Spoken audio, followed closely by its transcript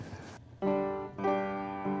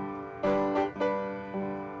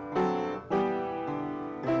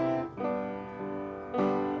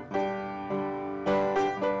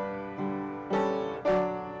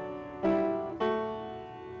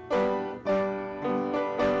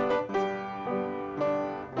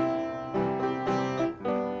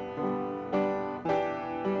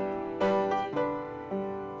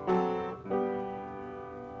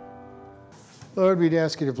Lord, we'd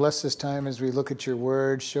ask you to bless this time as we look at your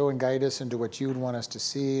word, show and guide us into what you would want us to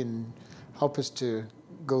see, and help us to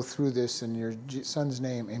go through this in your Son's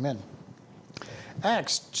name. Amen.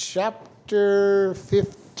 Acts chapter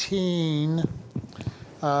 15.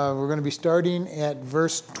 We're going to be starting at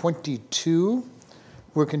verse 22.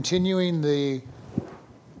 We're continuing the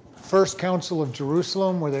First Council of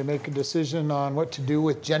Jerusalem, where they make a decision on what to do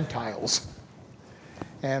with Gentiles.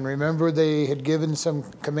 And remember, they had given some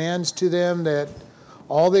commands to them that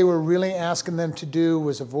all they were really asking them to do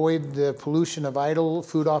was avoid the pollution of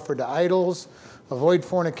food offered to idols, avoid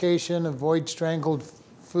fornication, avoid strangled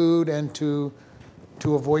food, and to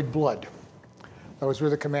avoid blood. Those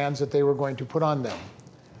were the commands that they were going to put on them.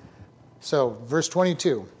 So, verse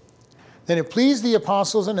 22. Then it pleased the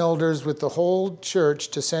apostles and elders with the whole church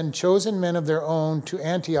to send chosen men of their own to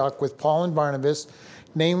Antioch with Paul and Barnabas,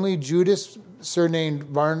 namely Judas, surnamed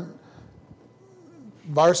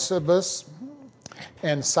Barsabas,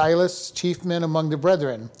 and Silas, chief men among the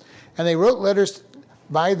brethren. And they wrote letters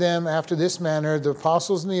by them after this manner: the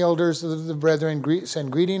apostles and the elders of the brethren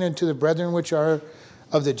send greeting unto the brethren which are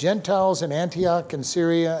of the Gentiles in Antioch and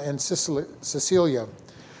Syria and Cilicia.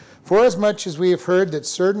 Forasmuch as we have heard that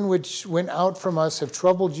certain which went out from us have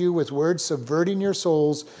troubled you with words subverting your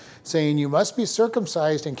souls, saying, you must be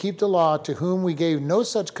circumcised and keep the law, to whom we gave no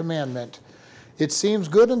such commandment. It seems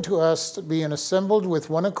good unto us, being assembled with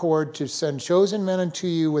one accord, to send chosen men unto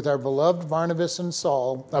you with our beloved Barnabas and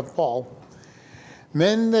Paul,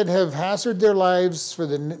 men that have hazarded their lives for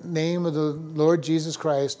the name of the Lord Jesus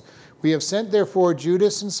Christ. We have sent therefore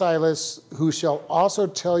Judas and Silas, who shall also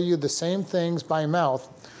tell you the same things by mouth.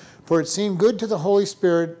 For it seemed good to the Holy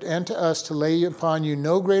Spirit and to us to lay upon you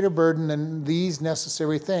no greater burden than these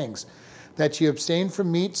necessary things, that ye abstain from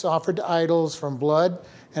meats offered to idols, from blood,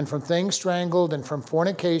 and from things strangled, and from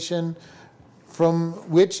fornication, from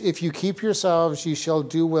which if you keep yourselves ye shall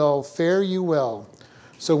do well, fare you well.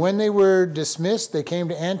 So when they were dismissed, they came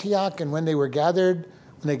to Antioch, and when they gathered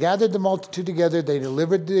the multitude together, they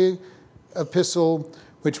delivered the epistle,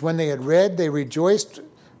 which when they had read, they rejoiced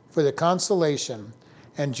for the consolation.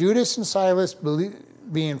 And Judas and Silas,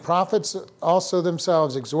 being prophets also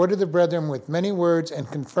themselves, exhorted the brethren with many words and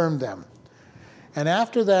confirmed them. And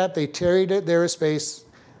after that they tarried there a space.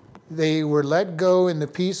 They were let go in the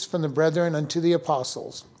peace from the brethren unto the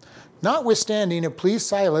apostles. Notwithstanding, it pleased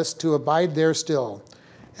Silas to abide there still.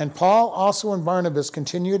 And Paul also and Barnabas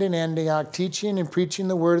continued in Antioch, teaching and preaching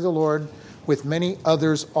the word of the Lord with many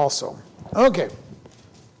others also. Okay.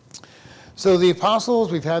 So the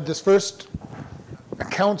apostles, we've had this first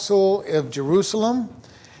Council of Jerusalem.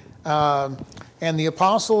 And the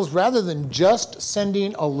apostles, rather than just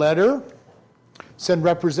sending a letter, send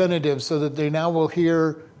representatives so that they now will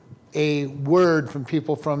hear a word from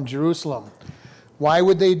people from Jerusalem. Why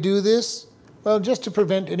would they do this? Well, just to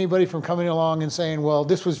prevent anybody from coming along and saying, well,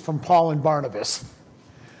 this was from Paul and Barnabas.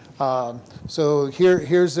 So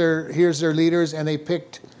here's their leaders, and they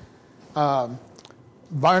picked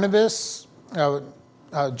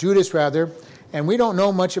Judas rather. And we don't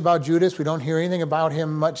know much about Judas. We don't hear anything about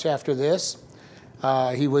him much after this.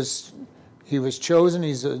 He was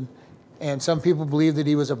chosen. And some people believe that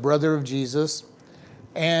he was a brother of Jesus.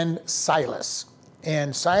 And Silas.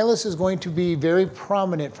 And Silas is going to be very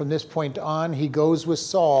prominent from this point on. He goes with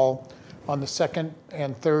Saul on the second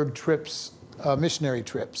and third trips, missionary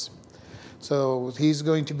trips. So he's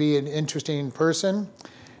going to be an interesting person.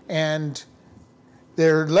 And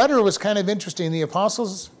their letter was kind of interesting. The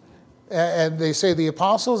apostles... And they say, the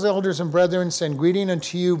apostles, elders, and brethren send greeting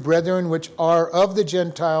unto you, brethren, which are of the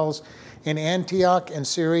Gentiles in Antioch and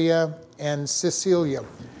Syria and Cilicia.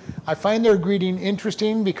 I find their greeting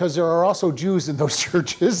interesting because there are also Jews in those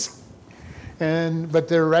churches. But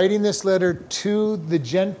they're writing this letter to the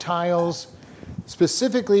Gentiles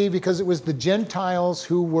specifically because it was the Gentiles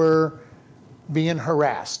who were being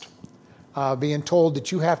harassed, being told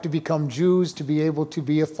that you have to become Jews to be able to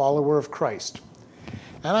be a follower of Christ.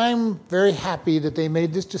 And I'm very happy that they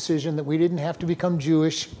made this decision that we didn't have to become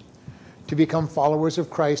Jewish to become followers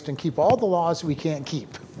of Christ and keep all the laws we can't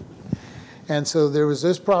keep. And so there was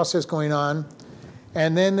this process going on.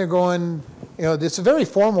 And then they're going, it's a very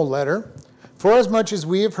formal letter. Forasmuch as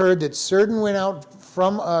we have heard that certain went out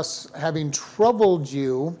from us, having troubled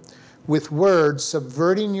you with words,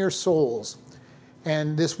 subverting your souls.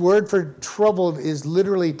 And this word for troubled is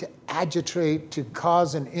literally to agitate, to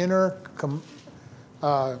cause an inner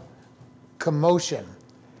commotion.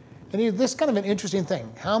 And this is kind of an interesting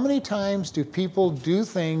thing. How many times do people do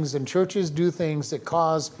things and churches do things that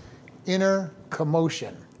cause inner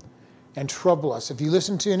commotion and trouble us? If you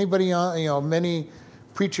listen to anybody on, many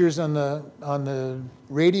preachers on the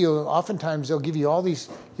radio, oftentimes they'll give you all these,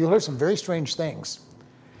 you'll hear some very strange things.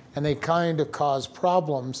 And they kind of cause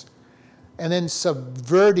problems. And then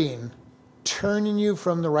subverting, turning you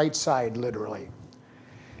from the right side, literally.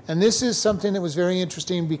 And this is something that was very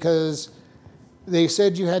interesting because they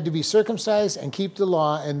said you had to be circumcised and keep the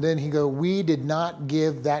law. And then he go, we did not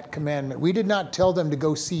give that commandment. We did not tell them to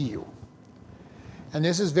go see you. And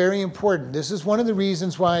this is very important. This is one of the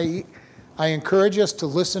reasons why I encourage us to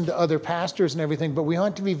listen to other pastors and everything, but we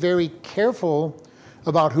want to be very careful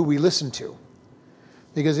about who we listen to.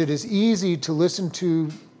 Because it is easy to listen to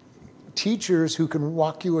teachers who can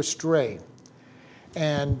walk you astray.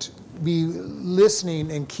 And be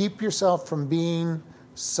listening and keep yourself from being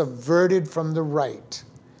subverted from the right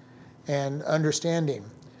and understanding.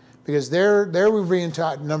 Because there we were being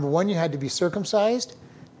taught, number one, you had to be circumcised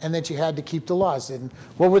and that you had to keep the laws. And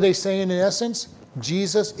what were they saying in essence?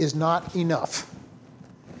 Jesus is not enough.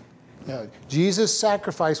 You know, Jesus'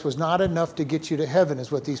 sacrifice was not enough to get you to heaven,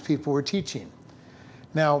 is what these people were teaching.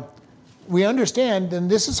 Now, we understand, and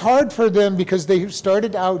this is hard for them because they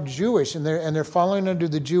started out Jewish, and they're falling under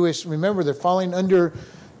the Jewish, remember, they're falling under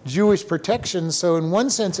Jewish protection, so in one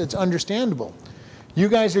sense it's understandable. You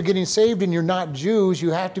guys are getting saved and you're not Jews,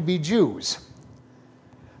 you have to be Jews.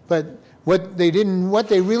 But what they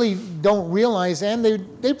really don't realize, and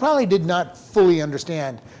they probably did not fully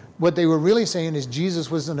understand, what they were really saying is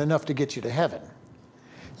Jesus wasn't enough to get you to heaven.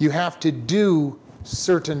 You have to do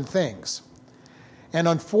certain things. And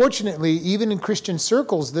unfortunately, even in Christian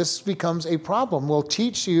circles, this becomes a problem. We'll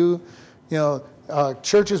teach you,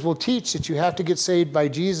 churches will teach that you have to get saved by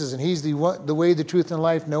Jesus, and he's the way, the truth, and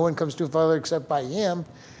life. No one comes to the Father except by him.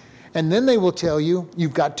 And then they will tell you,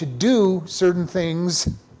 you've got to do certain things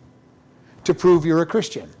to prove you're a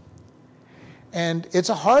Christian. And it's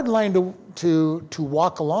a hard line to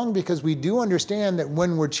walk along, because we do understand that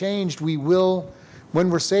when we're changed, when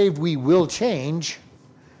we're saved, we will change.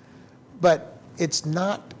 But it's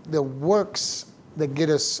not the works that get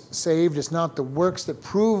us saved. It's not the works that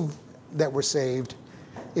prove that we're saved.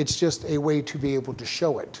 It's just a way to be able to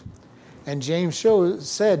show it. And James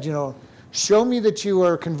said, show me that you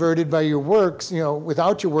are converted by your works,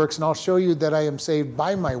 without your works, and I'll show you that I am saved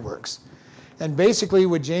by my works. And basically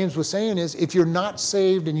what James was saying is, if you're not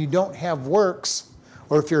saved and you don't have works,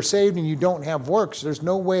 or if you're saved and you don't have works, there's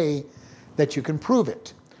no way that you can prove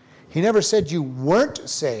it. He never said you weren't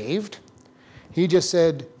saved. He just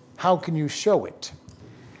said, how can you show it?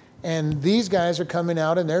 And these guys are coming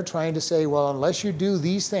out and they're trying to say, well, unless you do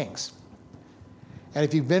these things. And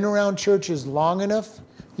if you've been around churches long enough,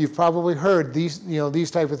 you've probably heard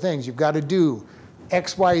these type of things. You've got to do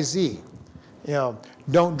X, Y, Z.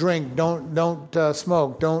 Don't drink, don't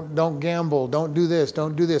smoke, don't gamble, don't do this,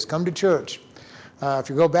 come to church. If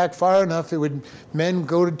you go back far enough, men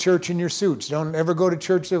go to church in your suits. Don't ever go to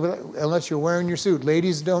church unless you're wearing your suit.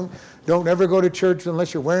 Ladies, don't ever go to church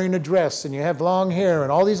unless you're wearing a dress and you have long hair,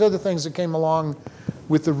 and all these other things that came along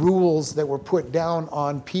with the rules that were put down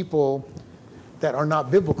on people that are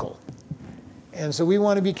not biblical. And so we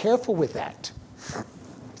want to be careful with that.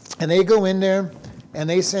 And they go in there and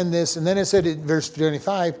they send this, and then it said in verse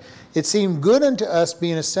 25, it seemed good unto us,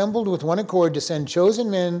 being assembled with one accord, to send chosen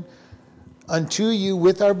men unto you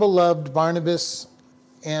with our beloved Barnabas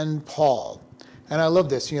and Paul. And I love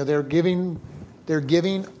this. They're giving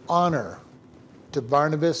honor to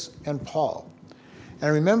Barnabas and Paul.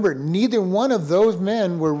 And remember, neither one of those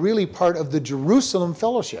men were really part of the Jerusalem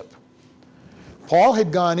fellowship. Paul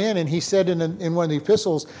had gone in, and he said in one of the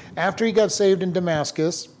epistles, after he got saved in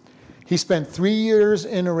Damascus, he spent 3 years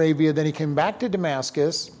in Arabia, then he came back to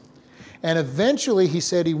Damascus, and eventually he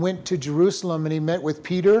said he went to Jerusalem and he met with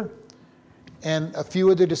Peter and a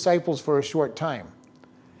few of the disciples for a short time.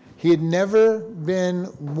 He had never been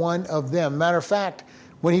one of them. Matter of fact,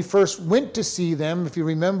 when he first went to see them, if you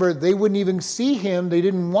remember, they wouldn't even see him. They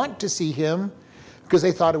didn't want to see him because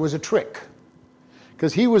they thought it was a trick,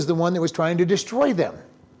 because he was the one that was trying to destroy them.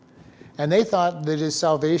 And they thought that his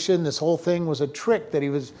salvation, this whole thing, was a trick, that he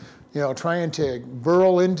was trying to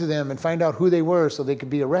burrow into them and find out who they were so they could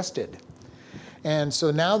be arrested. And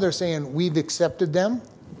so now they're saying, we've accepted them.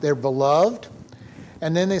 They're beloved.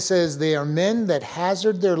 And then it says, they are men that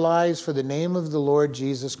hazard their lives for the name of the Lord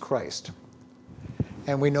Jesus Christ.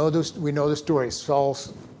 And we know the story. Saul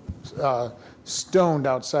stoned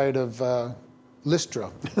outside of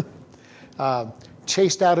Lystra,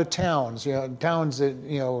 chased out of towns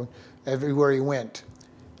that, everywhere he went,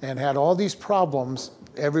 and had all these problems.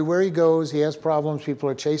 Everywhere he goes, he has problems. People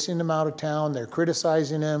are chasing him out of town. They're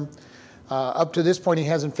criticizing him. Up to this point, he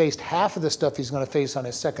hasn't faced half of the stuff he's going to face on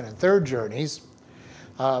his second and third journeys.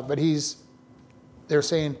 But they're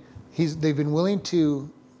saying they've been willing to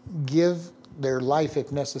give their life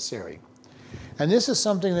if necessary. And this is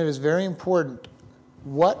something that is very important.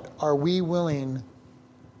 What are we willing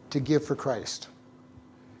to give for Christ?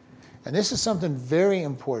 And this is something very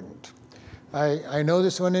important. I know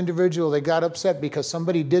this one individual, they got upset because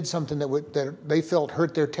somebody did something that they felt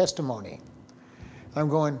hurt their testimony. I'm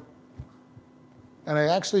going, and I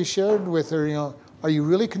actually shared with her, are you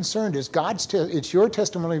really concerned? It's your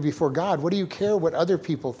testimony before God. What do you care what other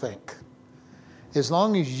people think? As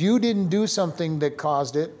long as you didn't do something that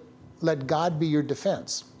caused it, let God be your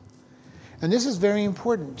defense. And this is very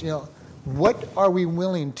important. What are we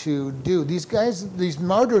willing to do? These guys, these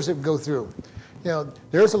martyrs that go through,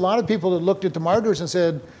 there's a lot of people that looked at the martyrs and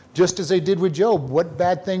said, just as they did with Job, what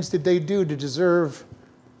bad things did they do to deserve,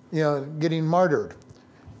 getting martyred?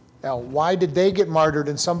 Now, why did they get martyred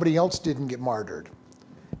and somebody else didn't get martyred?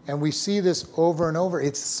 And we see this over and over.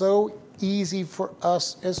 It's so easy for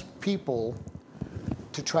us as people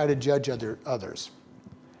to try to judge others.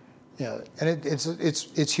 And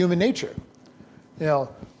it's human nature.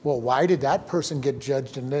 Well, why did that person get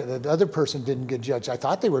judged and the other person didn't get judged? I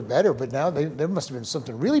thought they were better, but now there must have been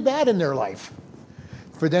something really bad in their life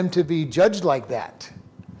for them to be judged like that.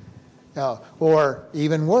 Or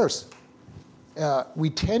even worse, we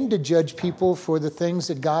tend to judge people for the things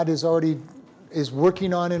that God is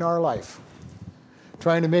working on in our life.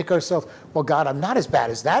 Trying to make ourselves, well, God, I'm not as bad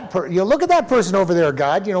as that person. Look at that person over there,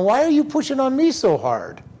 God. Why are you pushing on me so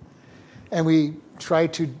hard? And we try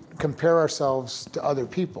to compare ourselves to other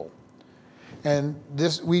people. And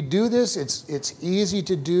we do this. It's easy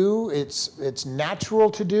to do. It's natural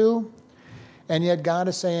to do. And yet God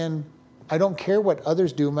is saying, I don't care what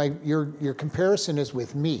others do. Your comparison is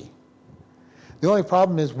with me. The only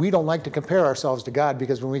problem is we don't like to compare ourselves to God,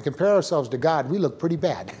 because when we compare ourselves to God, we look pretty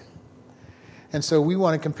bad. And so we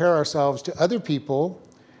want to compare ourselves to other people,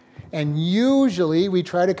 and usually we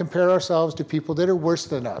try to compare ourselves to people that are worse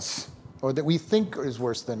than us, or that we think is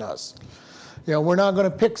worse than us. We're not going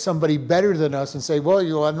to pick somebody better than us and say, well,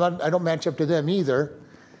 I don't match up to them either.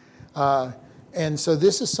 And so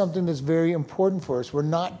this is something that's very important for us. We're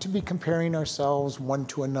not to be comparing ourselves one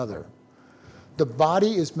to another. The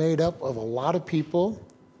body is made up of a lot of people,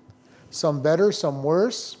 some better, some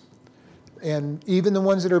worse. And even the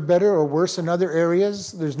ones that are better or worse in other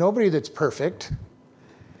areas, there's nobody that's perfect.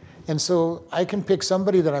 And so I can pick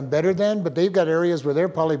somebody that I'm better than, but they've got areas where they're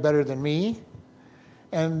probably better than me.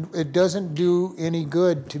 And it doesn't do any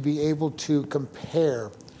good to be able to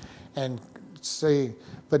compare and say,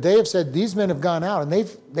 but they have said these men have gone out and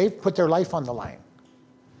they've put their life on the line.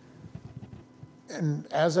 And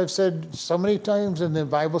as I've said so many times in the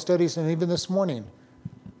Bible studies and even this morning,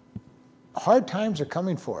 hard times are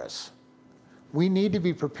coming for us. We need to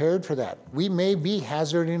be prepared for that. We may be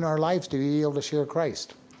hazarding our lives to be able to share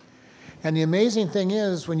Christ. And the amazing thing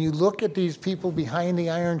is, when you look at these people behind the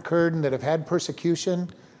Iron Curtain that have had persecution,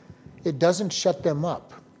 it doesn't shut them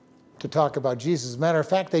up to talk about Jesus. As a matter of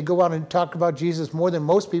fact, they go out and talk about Jesus more than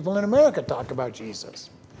most people in America talk about Jesus,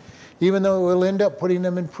 even though it will end up putting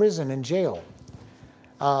them in prison and jail,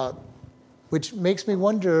 which makes me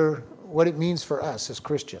wonder what it means for us as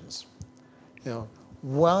Christians.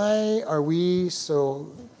 Why are we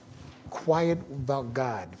so quiet about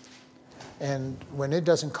God? And when it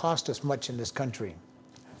doesn't cost us much in this country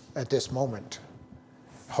at this moment.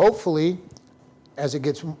 Hopefully, as it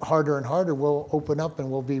gets harder and harder, we'll open up and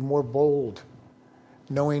we'll be more bold,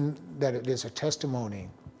 knowing that it is a testimony.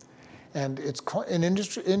 And it's an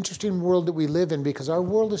interesting world that we live in, because our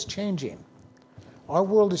world is changing. Our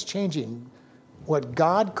world is changing. What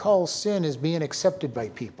God calls sin is being accepted by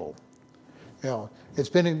people. It's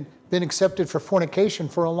been accepted for fornication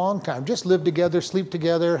for a long time. Just live together, sleep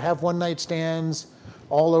together, have one-night stands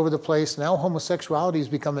all over the place. Now homosexuality is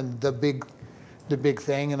becoming the big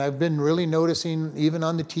thing. And I've been really noticing, even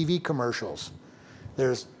on the TV commercials,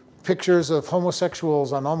 there's pictures of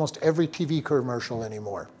homosexuals on almost every TV commercial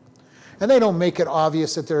anymore. And they don't make it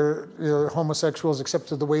obvious that they're homosexuals, except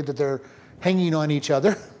for the way that they're hanging on each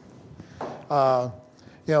other. But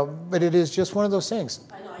it is just one of those things.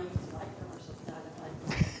 I know, I used to like commercials, now I don't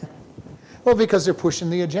like them. Well, because they're pushing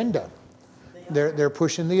the agenda. They're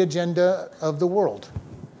pushing the agenda of the world.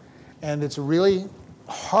 And it's a really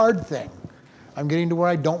hard thing. I'm getting to where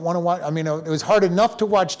I don't want to watch. It was hard enough to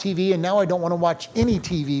watch TV, and now I don't want to watch any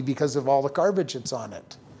TV because of all the garbage that's on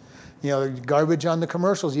it. Garbage on the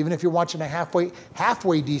commercials. Even if you're watching a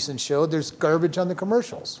halfway decent show, there's garbage on the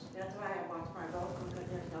commercials. That's why I watch my local, because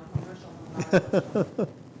there's no commercials.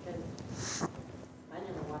 I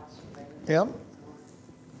never watched it. Yeah.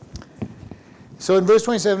 So in verse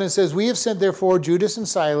 27 it says, "We have sent therefore Judas and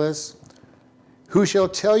Silas, who shall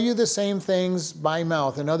tell you the same things by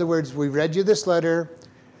mouth. In other words, we read you this letter.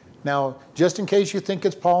 Now, just in case you think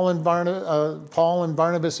it's Paul and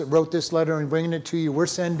Barnabas that wrote this letter and bringing it to you, we're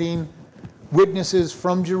sending witnesses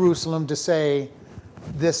from Jerusalem to say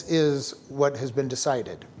this is what has been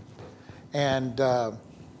decided. And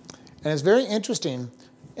it's very interesting.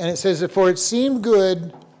 And it says, for it seemed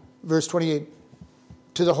good, verse 28,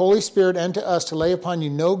 to the Holy Spirit and to us to lay upon you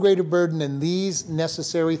no greater burden than these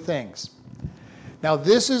necessary things. Now,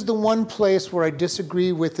 this is the one place where I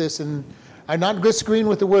disagree with this, and I'm not disagreeing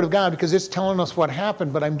with the Word of God because it's telling us what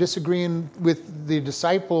happened, but I'm disagreeing with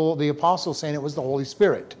the apostle, saying it was the Holy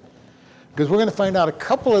Spirit. Because we're going to find out a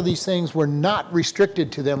couple of these things were not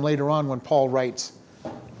restricted to them later on when Paul writes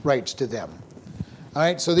to them. All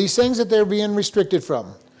right, so these things that they're being restricted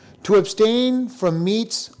from. To abstain from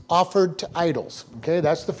meats offered to idols. Okay,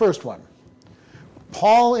 that's the first one.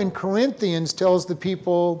 Paul in Corinthians tells the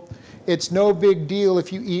people it's no big deal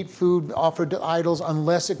if you eat food offered to idols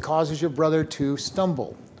unless it causes your brother to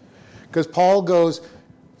stumble. Because Paul goes,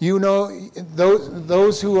 you know,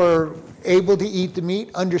 those who are able to eat the meat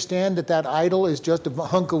understand that idol is just a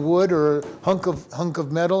hunk of wood or a hunk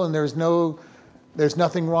of metal, and there's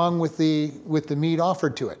nothing wrong with the meat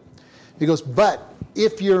offered to it. He goes, but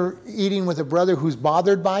if you're eating with a brother who's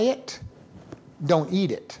bothered by it, don't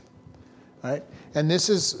eat it. All right? And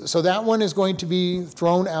so that one is going to be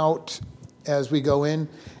thrown out as we go in.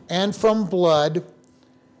 And from blood,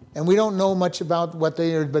 and we don't know much about what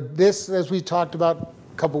they are, but this, as we talked about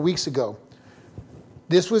a couple weeks ago,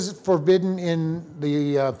 this was forbidden in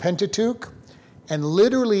the Pentateuch, and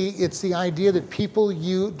literally it's the idea that people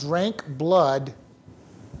drank blood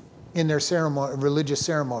in their religious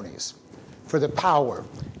ceremonies for the power,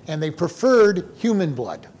 and they preferred human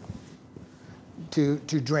blood to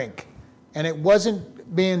drink. And it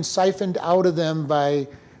wasn't being siphoned out of them by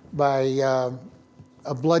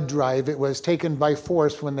a blood drive. It was taken by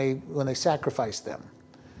force when they sacrificed them.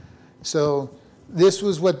 So this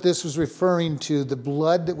was what this was referring to, the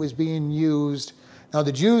blood that was being used. Now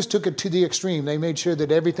the Jews took it to the extreme. They made sure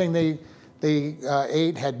that everything they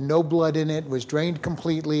ate had no blood in it, was drained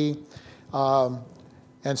completely.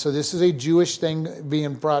 And so this is a Jewish thing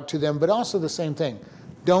being brought to them, but also the same thing.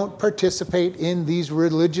 Don't participate in these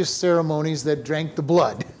religious ceremonies that drank the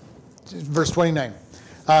blood. Verse 29.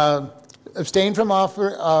 Abstain from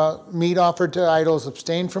meat offered to idols.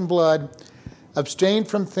 Abstain from blood. Abstain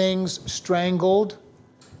from things strangled.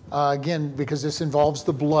 Again, because this involves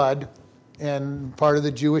the blood. And part of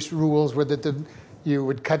the Jewish rules were that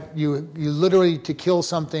you literally, to kill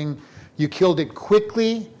something, you killed it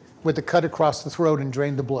quickly with a cut across the throat and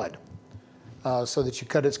drained the blood. So that you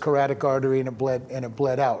cut its carotid artery and it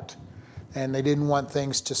bled out. And they didn't want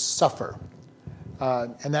things to suffer.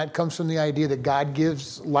 And that comes from the idea that God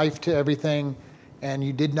gives life to everything, and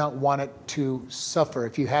you did not want it to suffer.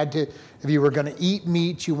 If you were going to eat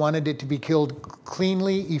meat, you wanted it to be killed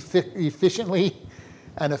cleanly, efficiently,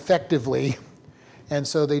 and effectively. And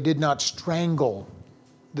so they did not strangle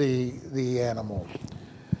the animal.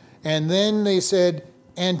 And then they said,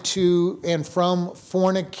 and from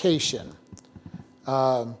fornication.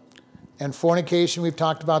 And fornication, we've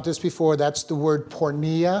talked about this before, that's the word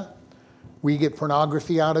porneia. We get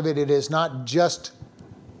pornography out of it. It is not just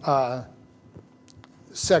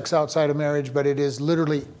sex outside of marriage, but it is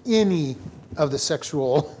literally any of the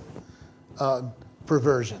sexual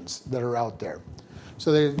perversions that are out there.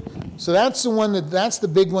 So that's that's the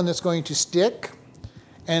big one that's going to stick.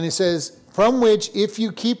 And it says, from which if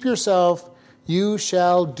you keep yourself, you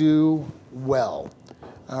shall do well.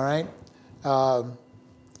 All right?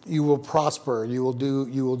 You will prosper. You will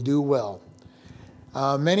do well.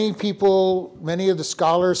 Many of the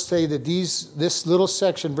scholars say that this little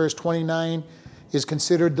section, verse 29, is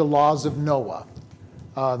considered the laws of Noah,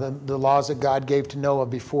 the laws that God gave to Noah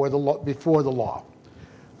before the law,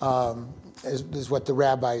 is what the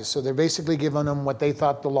rabbis. So they're basically giving them what they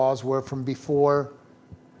thought the laws were from before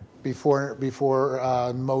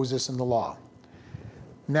Moses and the law.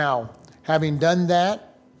 Now, having done that,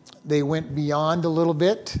 they went beyond a little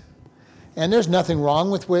bit, and there's nothing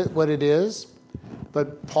wrong with what it is.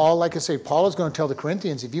 But Paul, like I say, Paul is going to tell the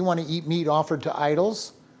Corinthians, if you want to eat meat offered to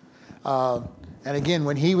idols, and again,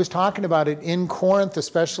 when he was talking about it in Corinth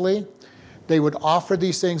especially, they would offer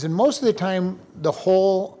these things, and most of the time, the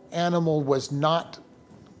whole animal was not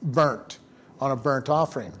burnt on a burnt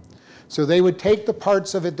offering. So they would take the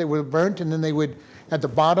parts of it that were burnt, and then they would, at the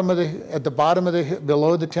bottom of the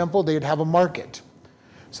below the temple, they would have a market.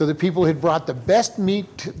 So the people had brought the best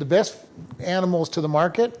meat, the best animals to the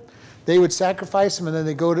market. They would sacrifice them, and then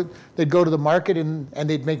they'd go to the market, and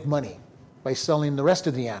they'd make money by selling the rest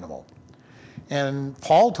of the animal. And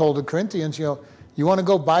Paul told the Corinthians, you want to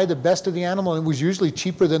go buy the best of the animal, and it was usually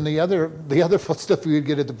cheaper than the other stuff you would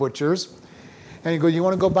get at the butcher's. And he goes, you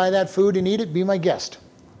want to go buy that food and eat it? Be my guest.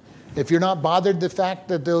 If you're not bothered the fact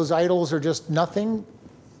that those idols are just nothing,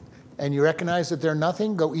 and you recognize that they're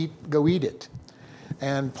nothing, go eat it.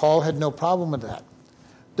 And Paul had no problem with that.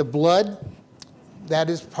 The blood, that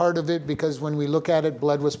is part of it, because when we look at it,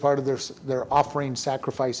 blood was part of their offering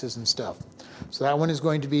sacrifices and stuff. So that one is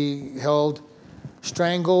going to be held.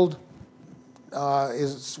 Strangled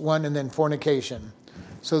is one, and then fornication.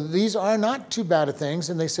 So these are not too bad of things,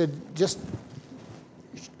 and they said just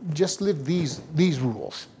live these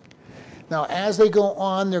rules. Now, as they go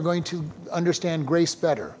on, they're going to understand grace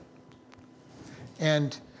better.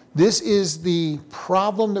 And this is the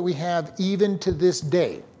problem that we have even to this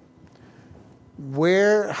day.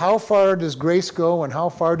 How far does grace go and how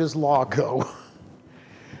far does law go?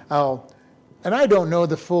 And I don't know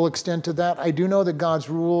the full extent of that. I do know that God's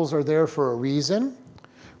rules are there for a reason.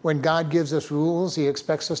 When God gives us rules, he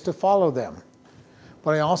expects us to follow them.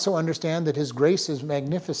 But I also understand that his grace is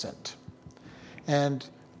magnificent. And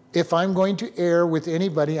if I'm going to err with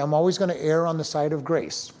anybody, I'm always going to err on the side of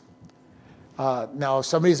grace. Now, if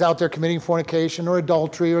somebody's out there committing fornication or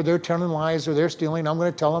adultery, or they're telling lies, or they're stealing, I'm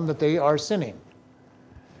going to tell them that they are sinning.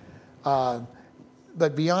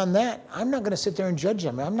 But beyond that, I'm not going to sit there and judge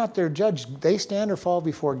them. I'm not their judge. They stand or fall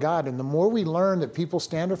before God. And the more we learn that people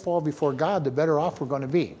stand or fall before God, the better off we're going to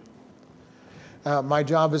be. My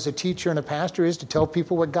job as a teacher and a pastor is to tell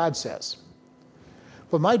people what God says.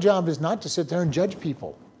 But my job is not to sit there and judge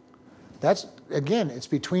people. That's, again, it's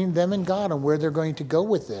between them and God on where they're going to go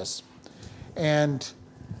with this. And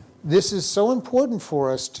this is so important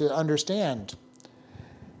for us to understand.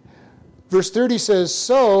 Verse 30 says,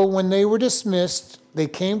 so when they were dismissed, they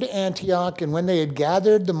came to Antioch, and when they had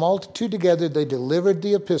gathered the multitude together, they delivered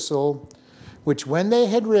the epistle, which when they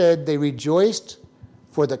had read, they rejoiced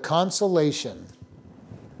for the consolation.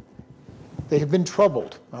 They have been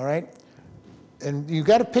troubled, all right? And you've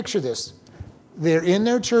got to picture this. They're in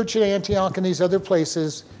their church at Antioch and these other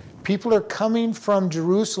places. People are coming from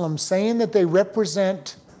Jerusalem saying that they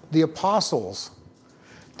represent the apostles,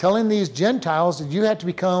 telling these Gentiles that you have to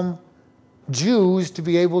become Jews to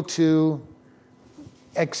be able to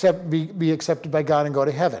be accepted by God and go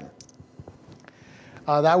to heaven.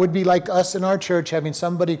 That would be like us in our church having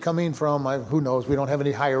somebody coming from, who knows, we don't have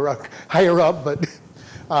any higher up, but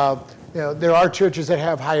there are churches that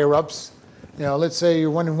have higher ups. Let's say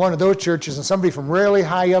you're in one of those churches and somebody from really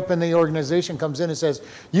high up in the organization comes in and says,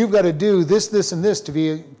 you've got to do this, this, and this to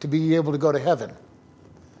be able to go to heaven.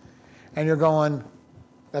 And you're going,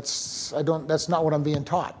 that's not what I'm being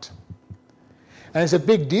taught. And it's a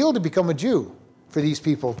big deal to become a Jew for these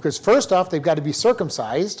people, because first off, they've got to be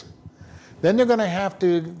circumcised. Then they're going to have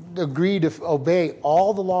to agree to obey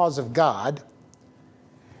all the laws of God.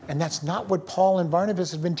 And that's not what Paul and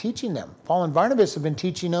Barnabas have been teaching them. Paul and Barnabas have been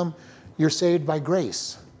teaching them, you're saved by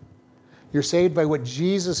grace. You're saved by what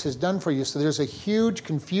Jesus has done for you. So there's a huge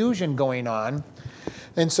confusion going on.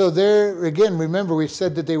 And so there, again, remember we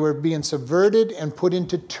said that they were being subverted and put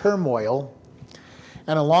into turmoil.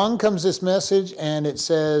 And along comes this message, and it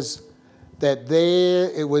says that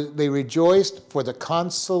they rejoiced for the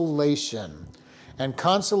consolation. And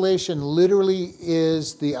consolation literally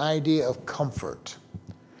is the idea of comfort.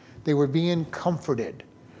 They were being comforted.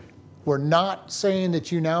 We're not saying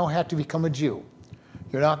that you now have to become a Jew.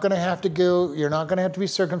 You're not going to have to go, you're not going to have to be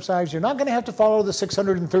circumcised. You're not going to have to follow the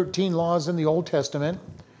 613 laws in the Old Testament.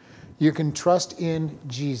 You can trust in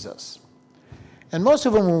Jesus. And most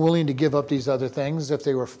of them were willing to give up these other things if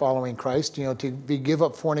they were following Christ. To give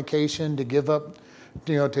up fornication, to give up,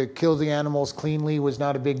 to kill the animals cleanly was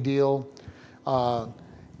not a big deal,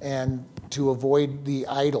 and to avoid the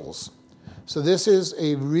idols. So this is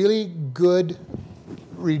a really good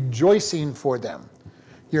rejoicing for them.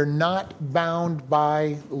 You're not bound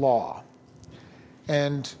by law.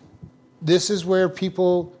 And this is where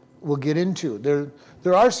people will get into.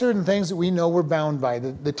 There are certain things that we know we're bound by.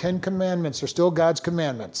 The 10 Commandments are still God's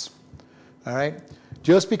commandments. All right?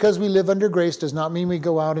 Just because we live under grace does not mean we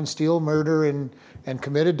go out and steal, murder, and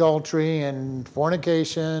commit adultery and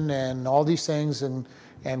fornication and all these things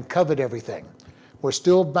and covet everything. We're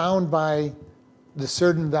still bound by the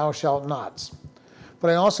certain thou shalt nots. But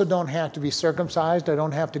I also don't have to be circumcised. I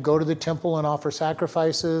don't have to go to the temple and offer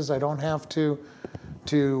sacrifices. I don't have to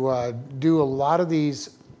do a lot of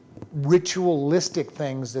these ritualistic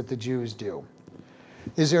things that the Jews do.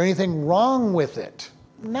 Is there anything wrong with it?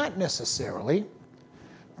 Not necessarily.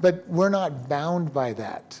 But we're not bound by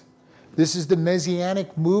that. This is the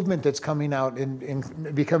Messianic movement that's coming out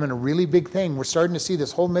and becoming a really big thing. We're starting to see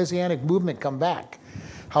this whole Messianic movement come back.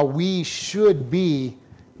 How we should be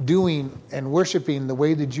doing and worshiping the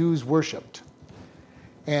way the Jews worshipped.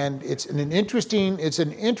 And it's an interesting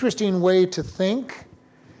way to think.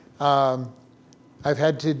 I've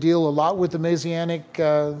had to deal a lot with the Messianic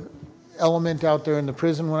element out there in the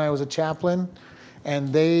prison when I was a chaplain,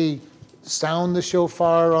 and they sound the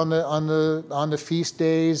shofar on the feast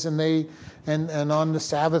days, and on the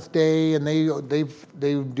Sabbath day, and they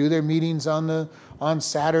do their meetings on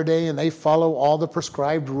Saturday, and they follow all the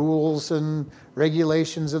prescribed rules and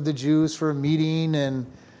regulations of the Jews for a meeting, and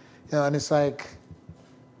it's like,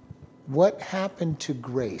 what happened to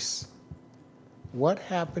grace? What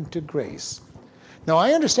happened to grace? Now,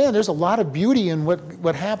 I understand there's a lot of beauty in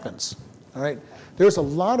what happens, all right? There's a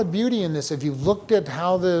lot of beauty in this. If you looked at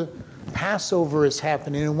how the Passover is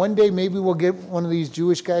happening, and one day maybe we'll get one of these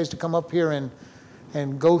Jewish guys to come up here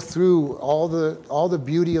and go through all the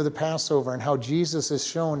beauty of the Passover and how Jesus is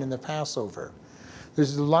shown in the Passover.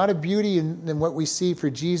 There's a lot of beauty in what we see for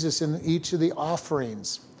Jesus in each of the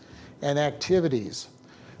offerings and activities.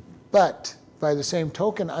 But by the same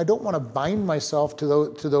token, I don't want to bind myself to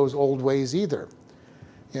those old ways either.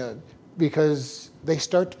 Because they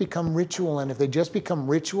start to become ritual, and if they just become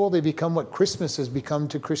ritual, they become what Christmas has become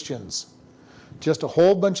to Christians. Just a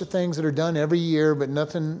whole bunch of things that are done every year, but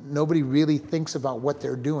nobody really thinks about what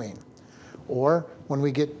they're doing. Or when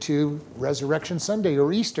we get to Resurrection Sunday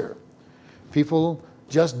or Easter, people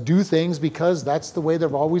just do things because that's the way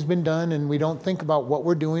they've always been done, and we don't think about what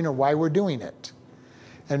we're doing or why we're doing it.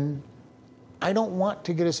 And I don't want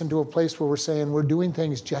to get us into a place where we're saying we're doing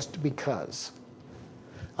things just because.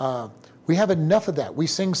 We have enough of that. We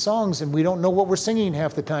sing songs and we don't know what we're singing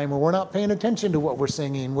half the time, or we're not paying attention to what we're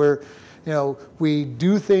singing. We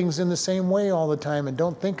do things in the same way all the time and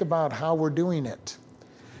don't think about how we're doing it.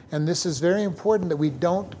 And this is very important that we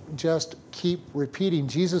don't just keep repeating.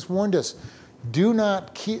 Jesus warned us, do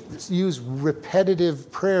not use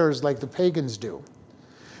repetitive prayers like the pagans do.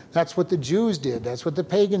 That's what the Jews did. That's what the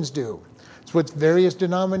pagans do. It's what various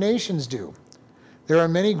denominations do. There are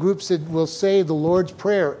many groups that will say the Lord's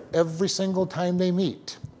Prayer every single time they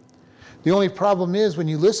meet. The only problem is when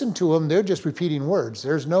you listen to them, they're just repeating words.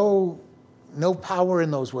 There's no power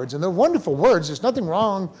in those words. And they're wonderful words. There's nothing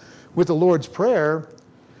wrong with the Lord's Prayer.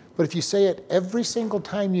 But if you say it every single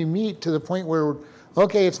time you meet to the point where,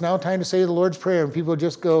 okay, it's now time to say the Lord's Prayer, and people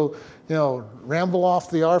just go, ramble off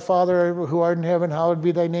the Our Father who art in heaven, hallowed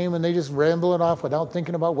be thy name, and they just ramble it off without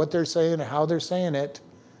thinking about what they're saying or how they're saying it.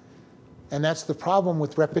 And that's the problem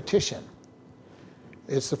with repetition.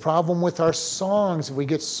 It's the problem with our songs. We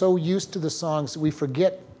get so used to the songs that we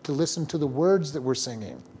forget to listen to the words that we're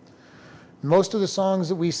singing. Most of the songs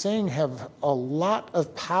that we sing have a lot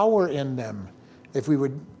of power in them if we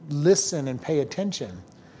would listen and pay attention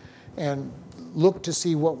and look to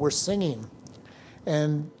see what we're singing.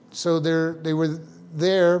 And so they were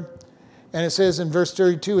there, and it says in verse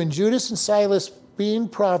 32, and Judas and Silas, being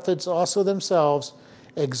prophets also themselves,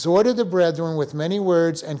 exhorted the brethren with many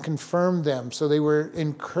words and confirmed them. So they were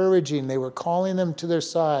encouraging, they were calling them to their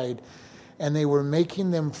side, and they were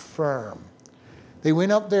making them firm. They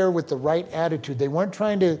went up there with the right attitude. They weren't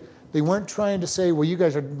trying to say, well, you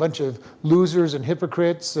guys are a bunch of losers and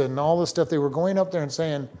hypocrites and all this stuff. They were going up there and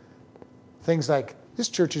saying things like, this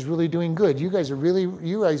church is really doing good. You guys are really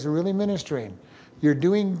ministering. You're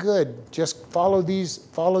doing good. Just follow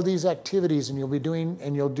these activities and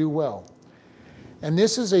you'll do well. And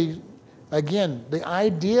this is again, the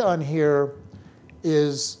idea on here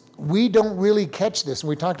is we don't really catch this. And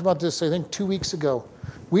we talked about this, I think, 2 weeks ago.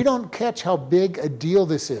 We don't catch how big a deal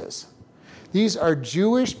this is. These are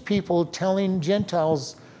Jewish people telling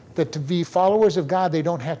Gentiles that to be followers of God, they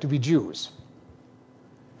don't have to be Jews.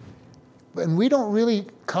 And we don't really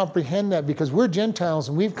comprehend that because we're Gentiles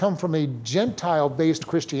and we've come from a Gentile-based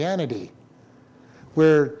Christianity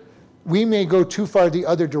where we may go too far the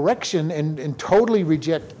other direction and totally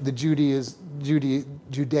reject the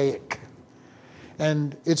Judaic.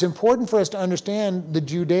 And it's important for us to understand the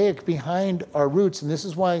Judaic behind our roots, and this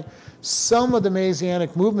is why some of the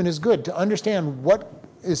Messianic movement is good. To understand what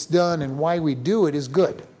is done and why we do it is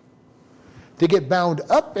good. To get bound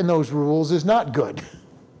up in those rules is not good.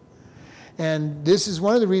 And this is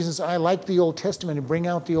one of the reasons I like the Old Testament and bring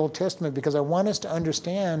out the Old Testament, because I want us to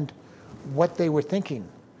understand what they were thinking.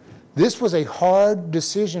 This was a hard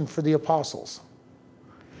decision for the apostles.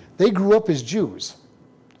 They grew up as Jews.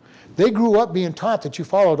 They grew up being taught that you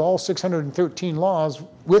followed all 613 laws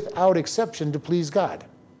without exception to please God.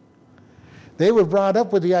 They were brought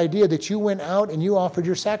up with the idea that you went out and you offered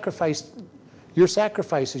your sacrifice your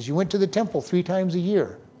sacrifices. You went to the temple 3 times a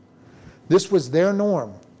year. This was their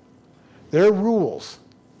norm, their rules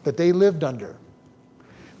that they lived under.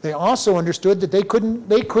 They also understood that they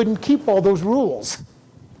couldn't keep all those rules,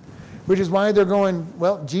 which is why they're going,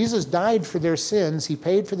 well, Jesus died for their sins. He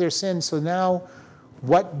paid for their sins. So now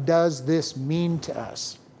what does this mean to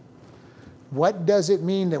us? What does it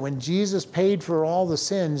mean that when Jesus paid for all the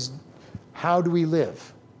sins, how do we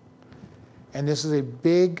live? And this is a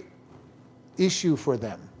big issue for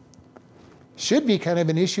them. Should be kind of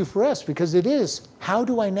an issue for us, because it is. How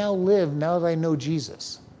do I now live now that I know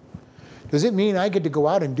Jesus? Does it mean I get to go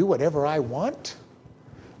out and do whatever I want?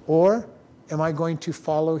 Or am I going to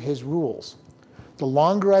follow his rules? The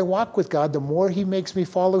longer I walk with God, the more he makes me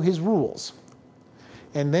follow his rules.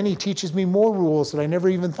 And then he teaches me more rules that I never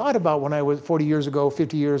even thought about when I was 40 years ago,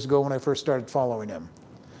 50 years ago, when I first started following him.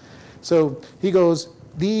 So he goes,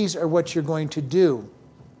 these are what you're going to do.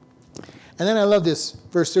 And then I love this,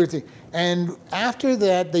 verse 13. And after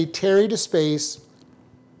that, they tarried a space,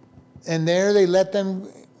 and there they let them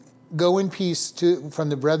go in peace from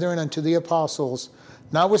the brethren unto the apostles.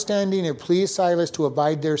 Notwithstanding, it pleased Silas to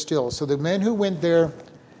abide there still. So the men who went there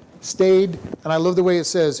stayed, and I love the way it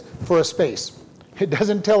says, for a space. It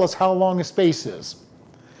doesn't tell us how long a space is.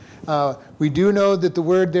 We do know that the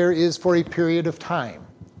word there is for a period of time.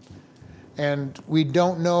 And we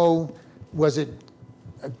don't know, was it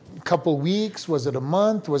a couple weeks? Was it a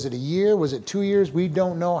month? Was it a year? Was it 2 years? We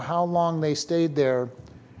don't know how long they stayed there.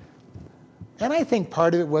 And I think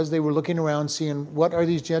part of it was they were looking around seeing, what are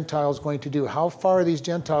these Gentiles going to do? How far are these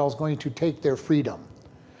Gentiles going to take their freedom?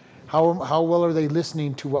 How well are they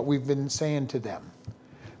listening to what we've been saying to them?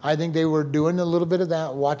 I think they were doing a little bit of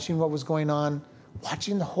that, watching what was going on,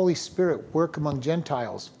 watching the Holy Spirit work among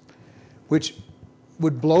Gentiles, which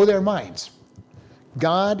would blow their minds.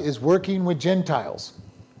 God is working with Gentiles.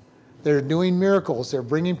 They're doing miracles. They're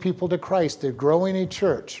bringing people to Christ. They're growing a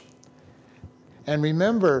church. And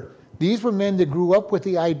remember, these were men that grew up with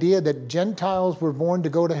the idea that Gentiles were born to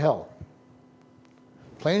go to hell.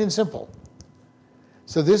 Plain and simple.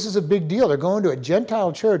 So this is a big deal. They're going to a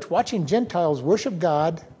Gentile church, watching Gentiles worship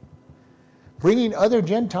God, bringing other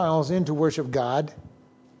Gentiles in to worship God,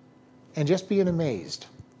 and just being amazed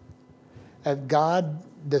that God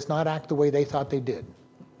does not act the way they thought they did,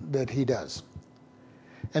 that he does.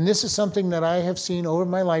 And this is something that I have seen over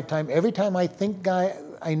my lifetime. Every time I think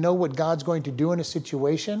I know what God's going to do in a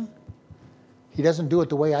situation, he doesn't do it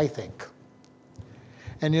the way I think.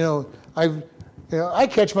 And I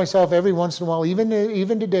catch myself every once in a while,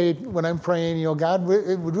 even today when I'm praying, God,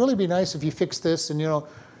 it would really be nice if you fixed this, and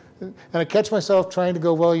I catch myself trying to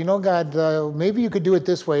go, well, God, maybe you could do it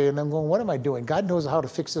this way. And I'm going, what am I doing? God knows how to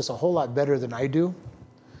fix this a whole lot better than I do.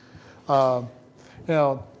 And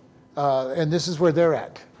this is where they're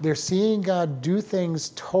at. They're seeing God do things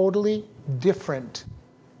totally different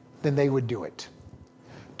than they would do it.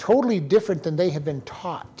 Totally different than they have been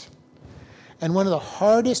taught. And one of the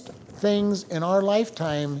hardest things in our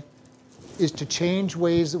lifetime is to change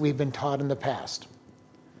ways that we've been taught in the past.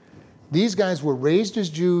 These guys were raised as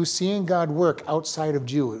Jews, seeing God work outside of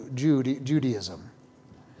Judaism.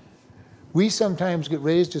 We sometimes get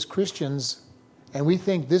raised as Christians, and we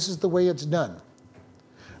think this is the way it's done.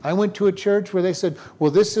 I went to a church where they said,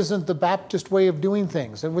 well, this isn't the Baptist way of doing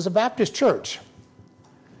things. It was a Baptist church.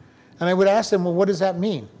 And I would ask them, well, what does that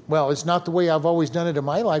mean? Well, it's not the way I've always done it in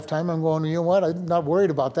my lifetime. I'm going, you know what? I'm not worried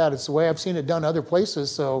about that. It's the way I've seen it done other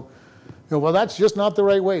places. So, well, that's just not the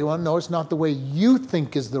right way. Well, no, it's not the way you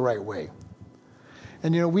think is the right way.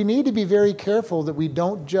 And, we need to be very careful that we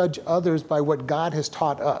don't judge others by what God has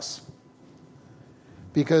taught us.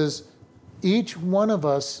 Because each one of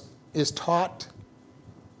us is taught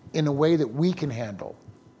in a way that we can handle.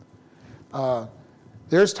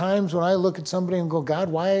 There's times when I look at somebody and go, God,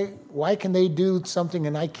 why can they do something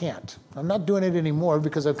and I can't? I'm not doing it anymore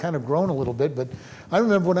because I've kind of grown a little bit, but I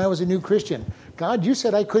remember when I was a new Christian, God, you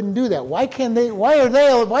said I couldn't do that. Why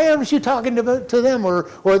aren't you talking to them, or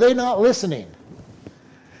are they not listening?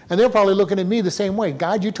 And they're probably looking at me the same way.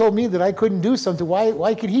 God, you told me that I couldn't do something.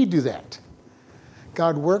 Why could he do that?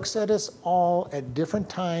 God works at us all at different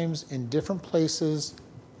times, in different places,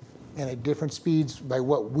 and at different speeds by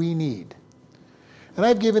what we need. And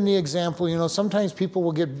I've given the example, sometimes people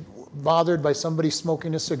will get bothered by somebody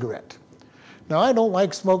smoking a cigarette. Now, I don't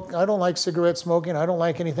like smoke. I don't like cigarette smoking. I don't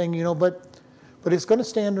like anything, but it's going to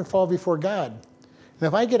stand and fall before God. And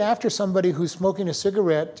if I get after somebody who's smoking a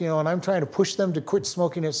cigarette, and I'm trying to push them to quit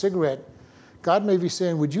smoking a cigarette, God may be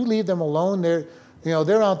saying, would you leave them alone? They're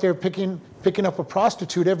out there picking up a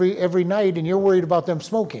prostitute every night, and you're worried about them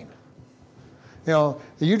smoking.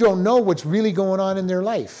 You don't know what's really going on in their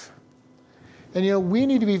life. And we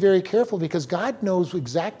need to be very careful because God knows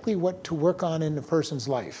exactly what to work on in a person's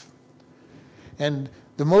life. And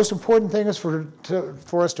the most important thing is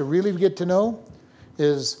for us to really get to know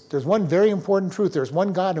is there's one very important truth. There's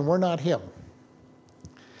one God and we're not him.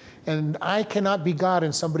 And I cannot be God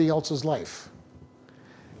in somebody else's life.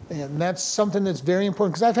 And that's something that's very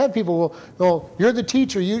important. Because I've had people, well, you're the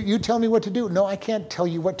teacher. You tell me what to do. No, I can't tell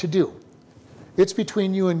you what to do. It's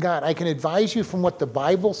between you and God. I can advise you from what the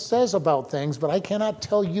Bible says about things, but I cannot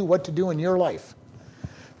tell you what to do in your life.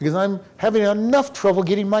 Because I'm having enough trouble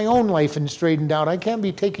getting my own life straightened out. I can't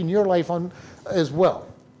be taking your life on as well.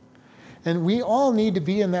 And we all need to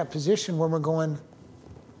be in that position when we're going,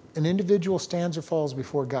 an individual stands or falls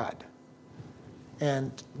before God.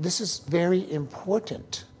 And this is very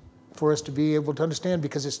important for us to be able to understand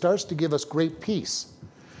because it starts to give us great peace.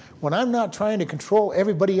 When I'm not trying to control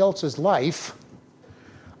everybody else's life,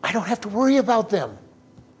 I don't have to worry about them.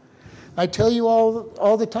 I tell you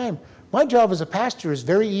all the time, my job as a pastor is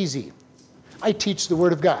very easy. I teach the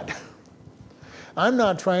Word of God. I'm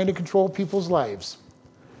not trying to control people's lives.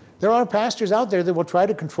 There are pastors out there that will try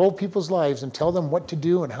to control people's lives and tell them what to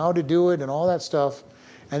do and how to do it and all that stuff,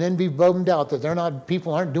 and then be bummed out that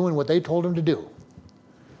people aren't doing what they told them to do.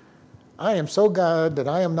 I am so God that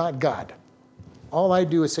I am not God. All I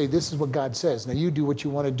do is say, this is what God says. Now you do what you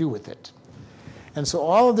want to do with it. And so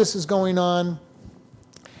all of this is going on.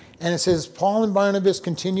 And it says, Paul and Barnabas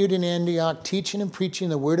continued in Antioch, teaching and preaching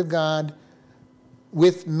the word of God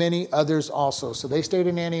with many others also. So they stayed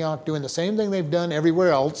in Antioch doing the same thing they've done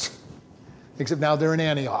everywhere else, except now they're in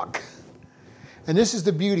Antioch. And this is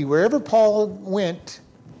the beauty. Wherever Paul went,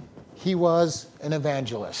 he was an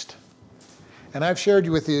evangelist. And I've shared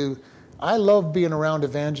with you, I love being around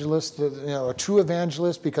evangelists, a true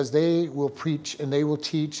evangelist, because they will preach and they will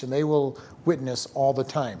teach and they will witness all the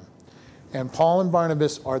time. And Paul and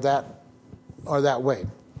Barnabas are that way.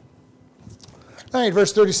 All right,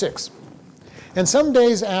 verse 36. And some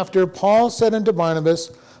days after, Paul said unto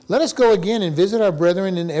Barnabas, let us go again and visit our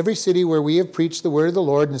brethren in every city where we have preached the word of the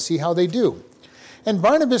Lord and see how they do. And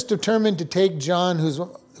Barnabas determined to take John,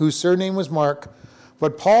 whose surname was Mark,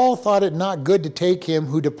 but Paul thought it not good to take him,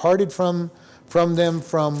 who departed from them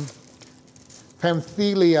from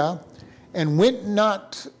Pamphylia, and went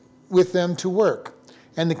not with them to work.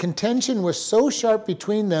 And the contention was so sharp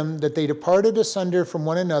between them that they departed asunder from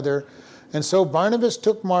one another. And so Barnabas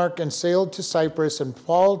took Mark and sailed to Cyprus, and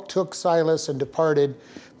Paul took Silas and departed,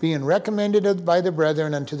 being recommended by the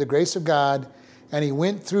brethren unto the grace of God. And he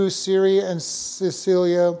went through Syria and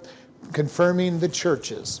Cilicia, confirming the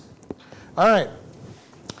churches. All right.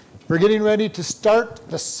 We're getting ready to start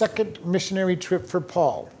the second missionary trip for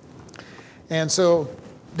Paul. And so,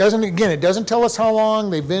 it doesn't tell us how long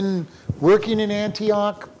they've been working in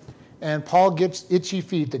Antioch, and Paul gets itchy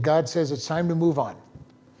feet that God says it's time to move on.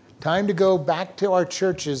 Time to go back to our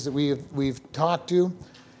churches that we've talked to.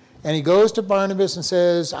 And he goes to Barnabas and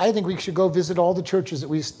says, I think we should go visit all the churches that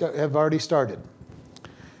we have already started.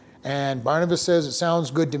 And Barnabas says, it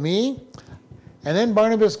sounds good to me. And then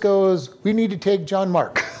Barnabas goes, we need to take John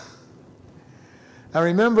Mark. Now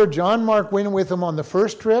remember, John Mark went with him on the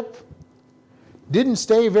first trip, didn't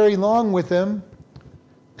stay very long with him,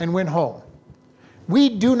 and went home. We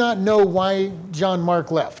do not know why John Mark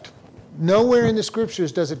left. Nowhere in the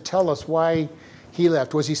scriptures does it tell us why he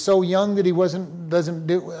left. Was he so young that he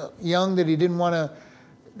didn't want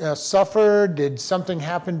to suffer? Did something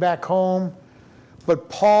happen back home? But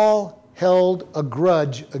Paul held a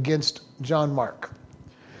grudge against John Mark.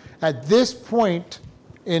 At this point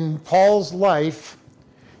in Paul's life,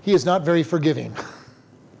 he is not very forgiving.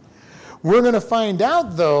 We're going to find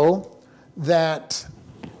out, though, that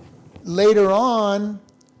later on,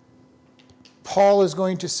 Paul is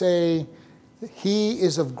going to say, he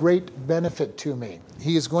is of great benefit to me.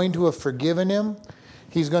 He is going to have forgiven him.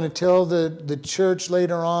 He's going to tell the church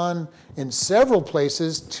later on in several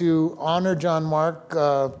places to honor John Mark,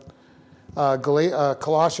 Colossians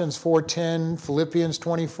 4:10, Philippians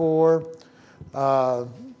 24,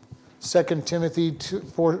 2 Timothy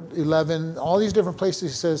 4:11, all these different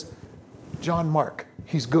places he says, John Mark,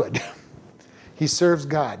 he's good. He serves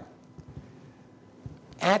God.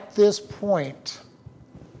 At this point,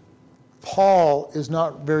 Paul is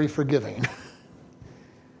not very forgiving.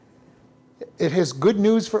 It has good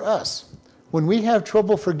news for us. When we have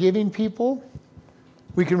trouble forgiving people,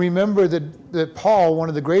 we can remember that Paul, one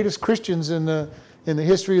of the greatest Christians in the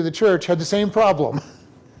history of the church, had the same problem.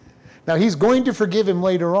 Now, he's going to forgive him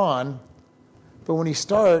later on, but when he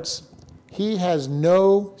starts, he has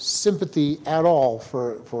no sympathy at all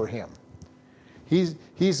for him.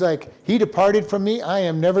 He's like, he departed from me. I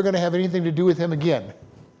am never going to have anything to do with him again.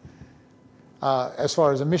 as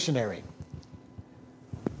far as a missionary.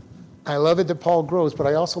 I love it that Paul grows, but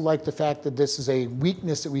I also like the fact that this is a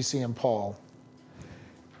weakness that we see in Paul.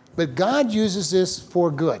 But God uses this for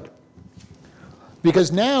good.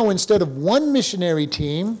 Because now, instead of one missionary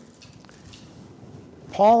team,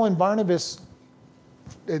 Paul and Barnabas,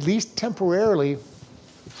 at least temporarily,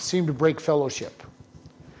 seem to break fellowship.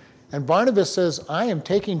 And Barnabas says, I am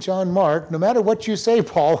taking John Mark. No matter what you say,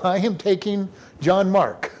 Paul, I am taking John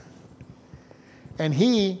Mark. And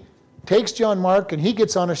he takes John Mark and he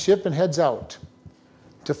gets on a ship and heads out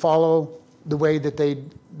to follow the way that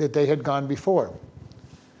they had gone before.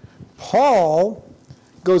 Paul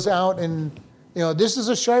goes out and, this is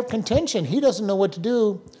a sharp contention. He doesn't know what to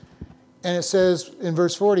do. And it says in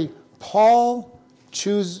verse 40, Paul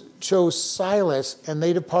chose Silas, and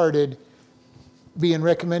they departed, being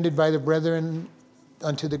recommended by the brethren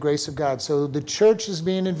unto the grace of God. So the church is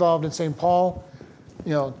being involved in saying, Paul,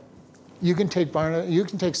 you can take you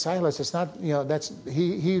can take Silas. It's not,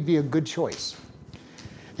 he'd be a good choice.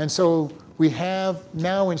 And so we have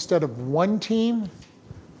now, instead of one team,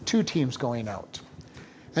 two teams going out.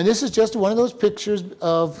 And this is just one of those pictures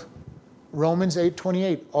of Romans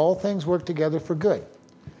 8:28. All things work together for good.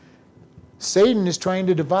 Satan is trying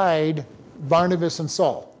to divide Barnabas and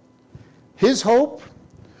Saul. His hope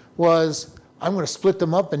was, I'm going to split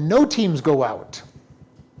them up and no teams go out.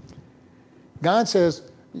 God says,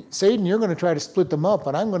 Satan, you're going to try to split them up,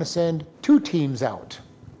 but I'm going to send two teams out.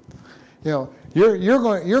 You're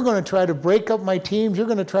going to try to break up my teams. You're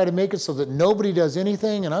going to try to make it so that nobody does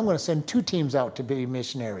anything, and I'm going to send two teams out to be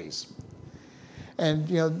missionaries. And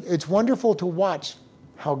it's wonderful to watch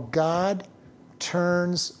how God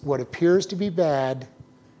turns what appears to be bad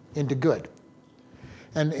into good.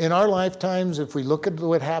 And in our lifetimes, if we look at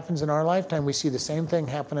what happens in our lifetime, we see the same thing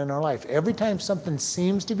happen in our life. Every time something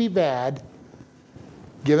seems to be bad,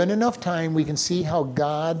 given enough time, we can see how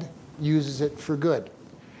God uses it for good.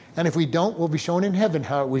 And if we don't, we'll be shown in heaven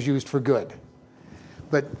how it was used for good.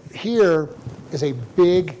 But here is a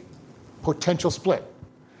big potential split.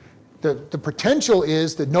 The potential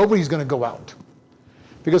is that nobody's going to go out.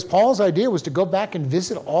 Because Paul's idea was to go back and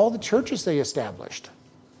visit all the churches they established.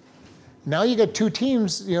 Now you got two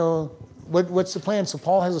teams, what's the plan? So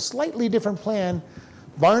Paul has a slightly different plan.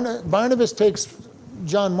 Barnabas takes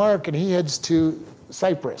John Mark and he heads to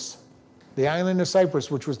Cyprus, the island of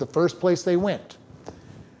Cyprus, which was the first place they went.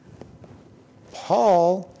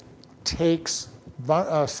 Paul takes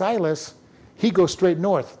Silas, he goes straight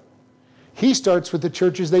north. He starts with the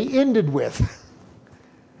churches they ended with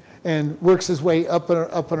and works his way up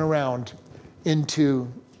and around into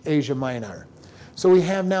Asia Minor. So we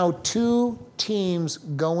have now two teams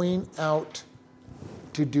going out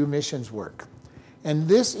to do missions work. And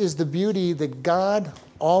this is the beauty that God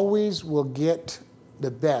always will get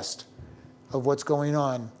the best of what's going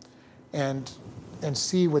on and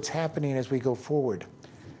see what's happening as we go forward.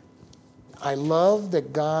 I love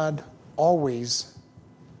that God always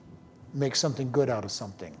makes something good out of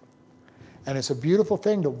something. And it's a beautiful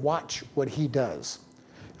thing to watch what he does.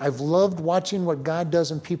 I've loved watching what God does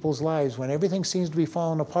in people's lives when everything seems to be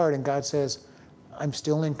falling apart and God says, I'm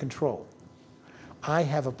still in control. I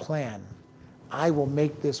have a plan. I will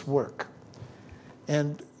make this work.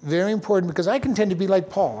 And very important, because I can tend to be like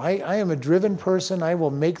Paul. I am a driven person. I will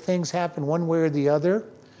make things happen one way or the other.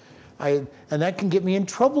 And that can get me in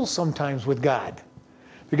trouble sometimes with God.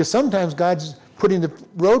 Because sometimes God's putting the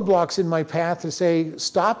roadblocks in my path to say,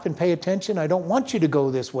 stop and pay attention. I don't want you to go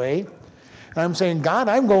this way. And I'm saying, God,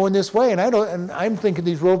 I'm going this way. And I'm thinking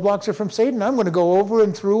these roadblocks are from Satan. I'm going to go over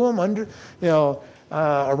and through them,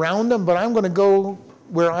 around them. But I'm going to go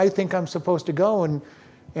where I think I'm supposed to go. And,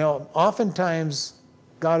 oftentimes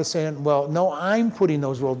God is saying, well, no, I'm putting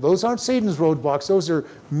those roadblocks. Those aren't Satan's roadblocks. Those are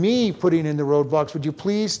me putting in the roadblocks. Would you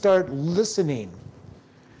please start listening?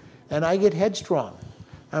 And I get headstrong.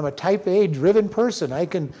 I'm a type A driven person.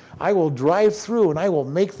 I will drive through and I will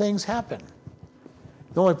make things happen.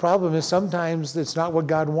 The only problem is sometimes it's not what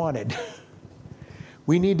God wanted.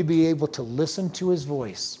 We need to be able to listen to his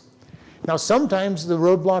voice. Now, sometimes the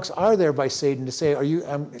roadblocks are there by Satan to say,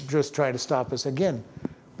 I'm just trying to stop us. Again,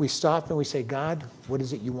 we stop and we say, God, what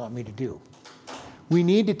is it you want me to do? We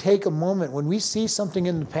need to take a moment. When we see something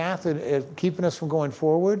in the path keeping us from going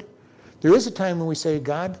forward, there is a time when we say,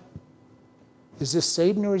 God, is this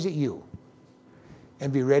Satan or is it you?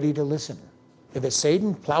 And be ready to listen. If it's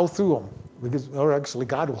Satan, plow through him. Or actually,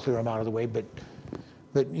 God will clear him out of the way, but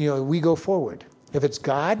we go forward. If it's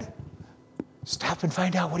God, stop and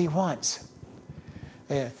find out what he wants.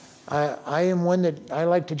 I am one that I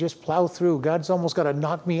like to just plow through. God's almost got to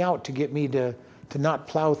knock me out to get me to not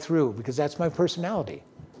plow through, because that's my personality.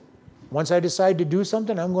 Once I decide to do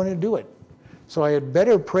something, I'm going to do it. So I had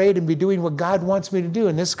better pray and be doing what God wants me to do.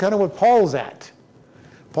 And this is kind of what Paul's at.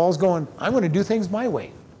 Paul's going, I'm going to do things my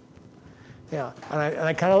way. Yeah, and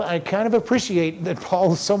I kind of appreciate that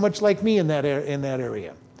Paul is so much like me in that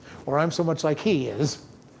area, or I'm so much like he is.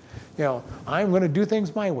 I'm going to do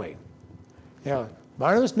things my way.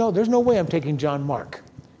 Barnabas, no, there's no way I'm taking John Mark.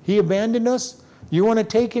 He abandoned us. You want to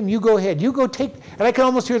take him? You go ahead. You go take. And I can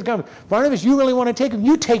almost hear the comment, Barnabas, you really want to take him?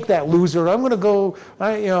 You take that loser. I'm going to go.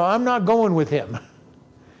 I'm not going with him.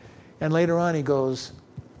 And later on, he goes,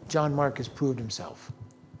 John Mark has proved himself.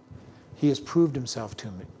 He has proved himself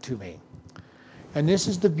to me. And this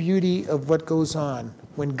is the beauty of what goes on.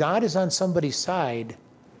 When God is on somebody's side,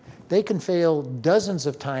 they can fail dozens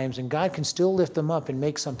of times, and God can still lift them up and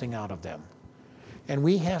make something out of them. And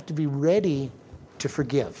we have to be ready to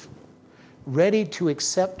forgive, ready to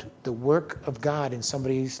accept the work of God in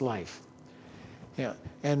somebody's life.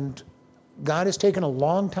 And God has taken a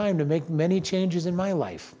long time to make many changes in my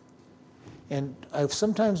life. And I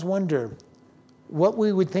sometimes wonder what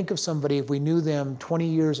we would think of somebody if we knew them 20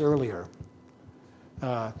 years earlier.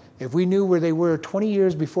 If we knew where they were 20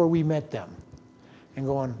 years before we met them, and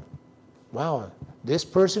going, wow, this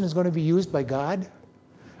person is going to be used by God?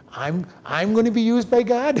 I'm going to be used by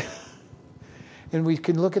God? And we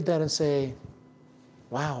can look at that and say,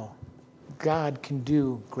 wow, God can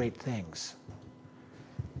do great things.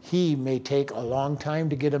 He may take a long time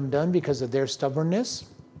to get them done because of their stubbornness.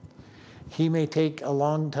 He may take a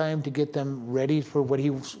long time to get them ready for what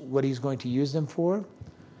he's going to use them for.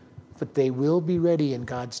 But they will be ready in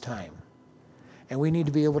God's time. And we need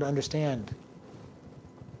to be able to understand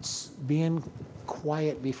being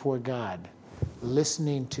quiet before God,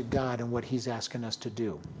 listening to God and what he's asking us to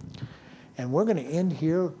do. And we're going to end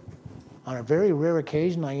here on a very rare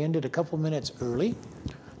occasion. I ended a couple minutes early.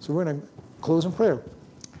 So we're going to close in prayer.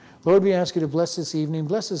 Lord, we ask you to bless this evening.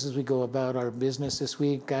 Bless us as we go about our business this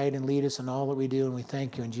week. Guide and lead us in all that we do. And we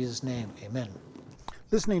thank you in Jesus' name. Amen.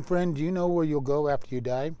 Listening friend, do you know where you'll go after you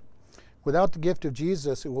die? Without the gift of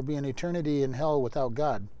Jesus, it will be an eternity in hell without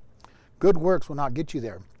God. Good works will not get you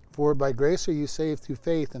there. For by grace are you saved through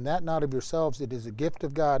faith, and that not of yourselves. It is a gift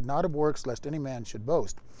of God, not of works, lest any man should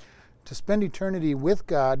boast. To spend eternity with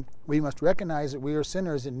God, we must recognize that we are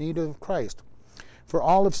sinners in need of Christ. For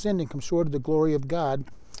all have sinned and come short of the glory of God,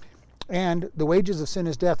 and the wages of sin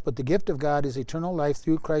is death, but the gift of God is eternal life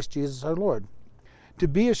through Christ Jesus our Lord. To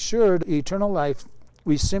be assured eternal life,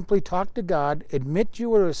 we simply talk to God, admit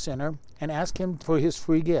you are a sinner, and ask him for his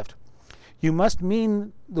free gift. You must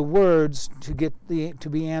mean the words to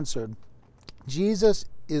be answered. Jesus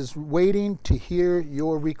is waiting to hear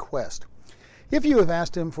your request. If you have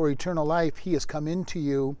asked him for eternal life, he has come into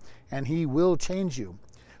you, and he will change you.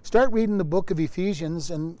 Start reading the book of Ephesians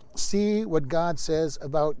and see what God says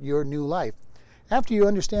about your new life. After you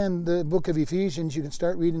understand the book of Ephesians, you can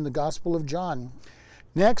start reading the Gospel of John.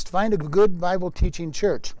 Next, find a good Bible teaching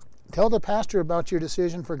church. Tell the pastor about your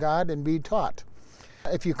decision for God and be taught.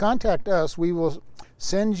 If you contact us, we will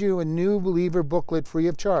send you a new believer booklet free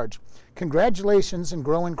of charge. Congratulations and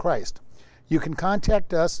grow in Christ. You can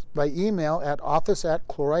contact us by email at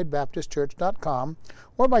office@chloridebaptistchurch.com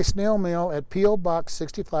or by snail mail at P.O. Box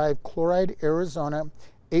 65, Chloride, Arizona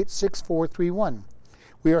 86431.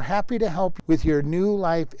 We are happy to help with your new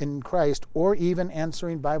life in Christ or even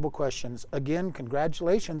answering Bible questions. Again,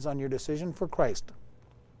 congratulations on your decision for Christ.